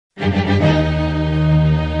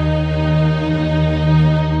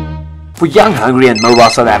For young, hungry and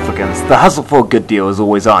mobile South Africans, the hustle for a good deal is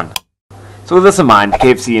always on. So with this in mind,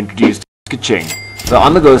 KFC introduced Ka-Ching, the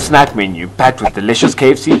on-the-go snack menu packed with delicious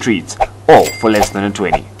KFC treats, all for less than a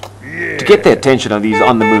 20. To get the attention of these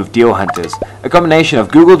on-the-move deal hunters, a combination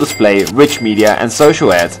of Google display, rich media and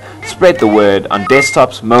social ads spread the word on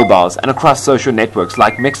desktops, mobiles and across social networks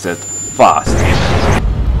like Mixit fast.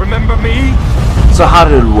 Remember me? So how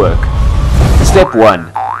did it work? Step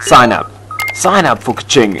 1. Sign up. Sign up for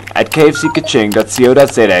Ka-Ching at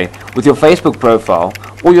kfckaching.co.za with your Facebook profile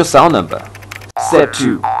or your cell number. Step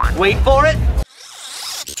 2. Wait for it.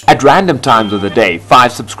 At random times of the day,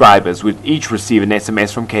 5 subscribers would each receive an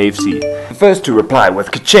SMS from KFC. The first to reply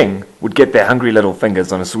with Ka-Ching would get their hungry little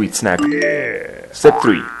fingers on a sweet snack. Step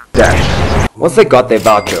 3. Dash. Once they got their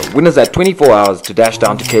voucher, winners had 24 hours to dash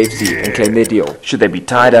down to KFC and claim their deal. Should they be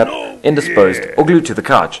tied up, indisposed, or glued to the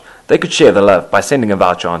couch, they could share the love by sending a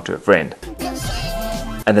voucher on to a friend.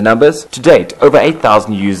 And the numbers? To date, over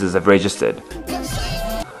 8,000 users have registered.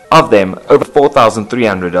 Of them, over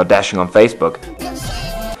 4,300 are dashing on Facebook,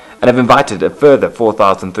 and have invited a further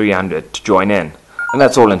 4,300 to join in, and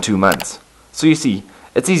that's all in 2 months. So you see,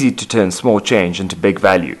 it's easy to turn small change into big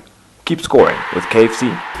value. Keep scoring with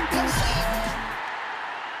KFC.